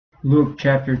Luke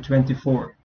chapter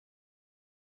 24.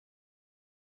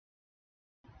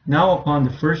 Now upon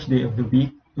the first day of the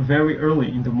week, very early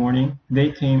in the morning,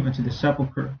 they came unto the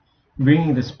sepulchre,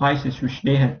 bringing the spices which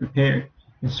they had prepared,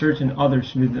 and certain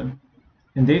others with them.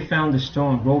 And they found the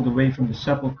stone rolled away from the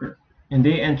sepulchre. And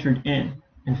they entered in,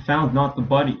 and found not the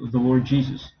body of the Lord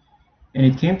Jesus. And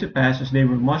it came to pass, as they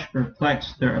were much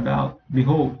perplexed thereabout,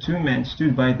 behold, two men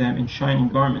stood by them in shining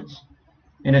garments.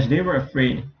 And as they were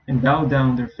afraid, and bowed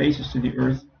down their faces to the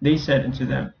earth, they said unto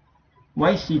them,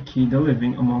 Why seek ye the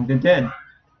living among the dead?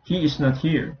 He is not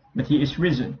here, but he is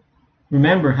risen.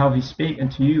 Remember how he spake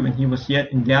unto you when he was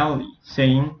yet in Galilee,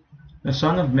 saying, The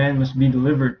Son of Man must be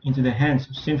delivered into the hands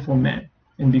of sinful men,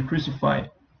 and be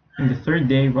crucified, and the third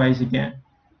day rise again.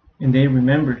 And they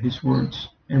remembered his words,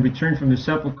 and returned from the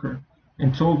sepulchre,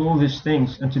 and told all these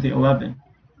things unto the 11,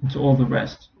 and to all the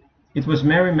rest. It was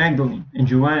Mary Magdalene, and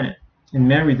Joanna, and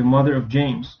Mary the mother of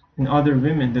James, and other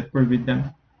women that were with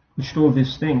them, which told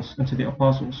these things unto the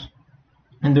apostles.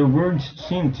 And their words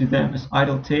seemed to them as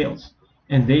idle tales,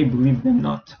 and they believed them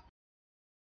not.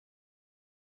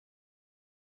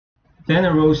 Then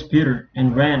arose Peter,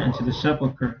 and ran unto the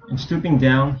sepulchre, and stooping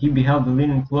down, he beheld the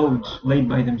linen clothes laid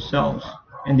by themselves,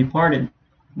 and departed,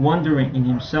 wondering in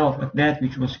himself at that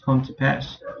which was come to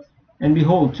pass. And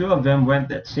behold, two of them went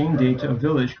that same day to a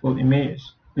village called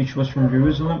Emmaus, which was from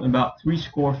Jerusalem about 60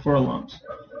 furlongs.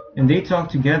 And they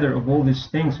talked together of all these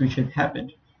things which had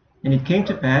happened. And it came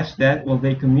to pass that, while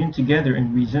they communed together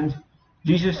and reasoned,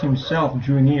 Jesus himself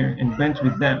drew near, and went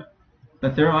with them.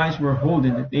 But their eyes were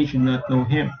holden that they should not know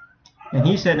him. And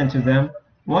he said unto them,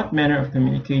 What manner of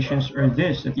communications are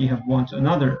this that ye have one to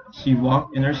another, as ye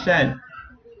walk, and are sad?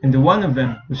 And the one of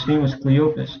them, whose name was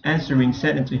Cleopas, answering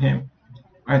said unto him,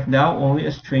 Art thou only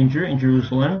a stranger in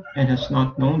Jerusalem, and hast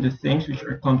not known the things which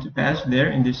are come to pass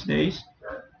there in these days?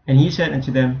 And he said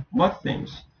unto them, What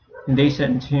things? And they said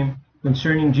unto him,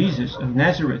 Concerning Jesus of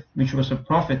Nazareth, which was a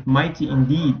prophet mighty in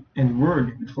deed and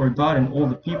word before God and all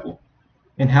the people,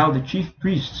 and how the chief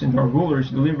priests and our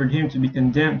rulers delivered him to be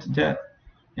condemned to death,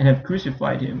 and have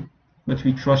crucified him. But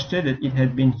we trusted that it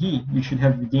had been he which should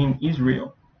have redeemed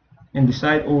Israel. And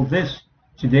beside all this,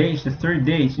 today is the third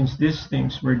day since these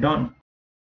things were done.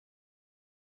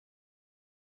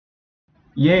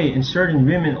 Yea, and certain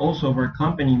women also of our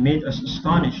company made us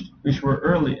astonished, which were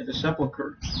early at the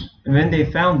sepulchre. And when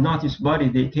they found not his body,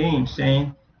 they came,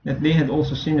 saying that they had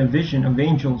also seen a vision of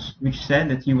angels, which said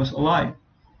that he was alive.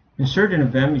 And certain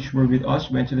of them which were with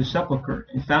us went to the sepulchre,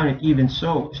 and found it even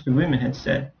so as the women had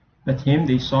said, but him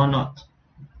they saw not.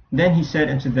 Then he said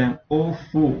unto them, O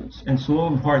fools, and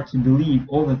slow of heart to believe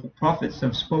all that the prophets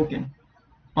have spoken.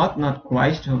 Ought not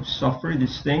Christ to have suffered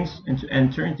these things, and to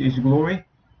enter into his glory?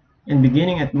 And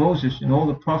beginning at Moses and all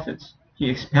the prophets, he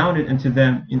expounded unto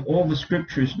them in all the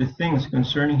scriptures the things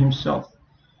concerning himself.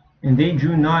 And they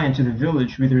drew nigh unto the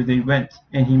village whither they went,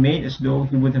 and he made as though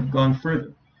he would have gone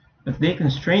further. But they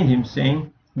constrained him,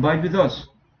 saying, Abide with us,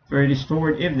 for it is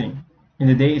toward evening, and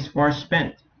the day is far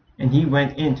spent. And he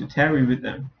went in to tarry with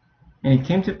them. And it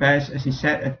came to pass, as he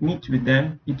sat at meat with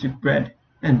them, he took bread,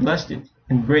 and blessed it,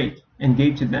 and brake, and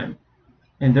gave to them.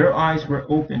 And their eyes were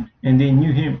opened, and they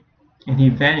knew him, and he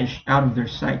vanished out of their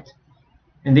sight.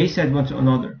 And they said one to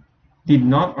another, Did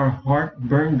not our heart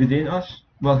burn within us,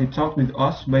 while he talked with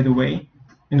us by the way,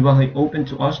 and while he opened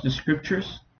to us the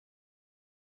scriptures?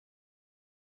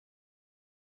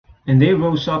 And they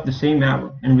rose up the same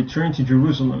hour, and returned to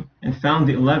Jerusalem, and found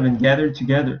the 11 gathered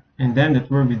together, and them that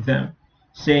were with them,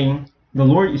 saying, The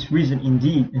Lord is risen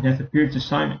indeed, and hath appeared to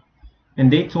Simon.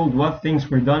 And they told what things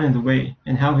were done in the way,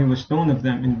 and how he was known of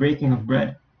them in breaking of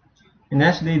bread. And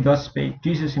as they thus spake,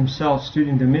 Jesus himself stood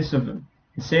in the midst of them,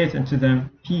 and saith unto them,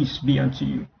 Peace be unto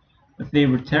you. But they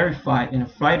were terrified and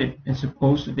affrighted, and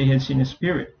supposed that they had seen a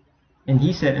spirit. And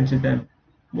he said unto them,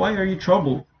 Why are you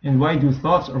troubled, and why do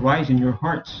thoughts arise in your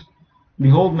hearts?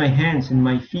 Behold my hands and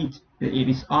my feet, that it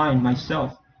is I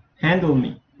myself. Handle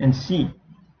me, and see.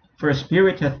 For a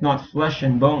spirit hath not flesh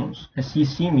and bones, as ye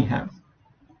see me have.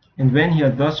 And when he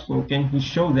had thus spoken, he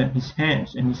showed them his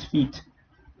hands and his feet.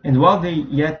 And while they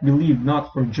yet believed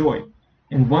not for joy,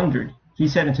 and wondered, he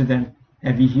said unto them,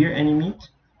 Have ye here any meat?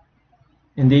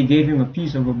 And they gave him a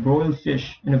piece of a broiled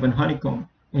fish, and of an honeycomb,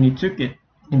 and he took it,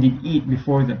 and did eat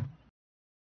before them.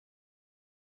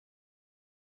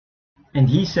 And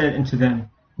he said unto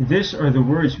them, These are the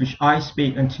words which I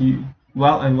spake unto you,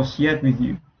 while I was yet with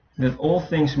you, that all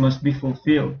things must be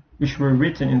fulfilled, which were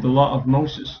written in the law of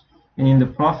Moses, and in the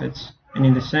prophets, and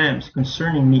in the Psalms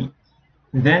concerning me.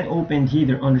 Then opened he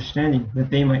their understanding, that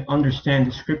they might understand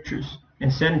the scriptures,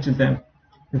 and said unto them,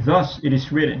 Thus it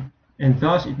is written, and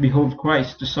thus it behoved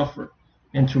Christ to suffer,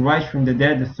 and to rise from the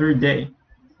dead the third day,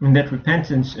 and that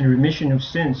repentance and remission of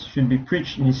sins should be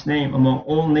preached in his name among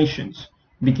all nations,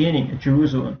 beginning at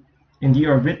Jerusalem. And ye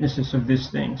are witnesses of these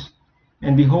things.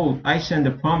 And behold, I send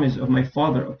the promise of my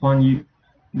Father upon you.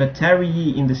 But tarry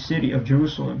ye in the city of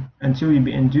Jerusalem, until ye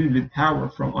be endued with power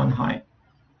from on high.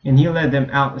 And he led them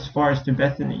out as far as to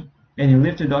Bethany, and he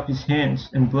lifted up his hands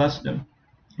and blessed them.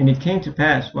 And it came to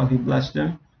pass, while he blessed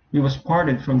them, he was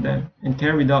parted from them, and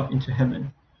carried up into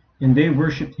heaven. And they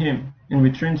worshipped him, and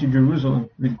returned to Jerusalem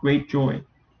with great joy,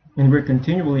 and were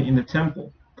continually in the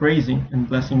temple, praising and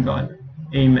blessing God.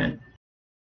 Amen.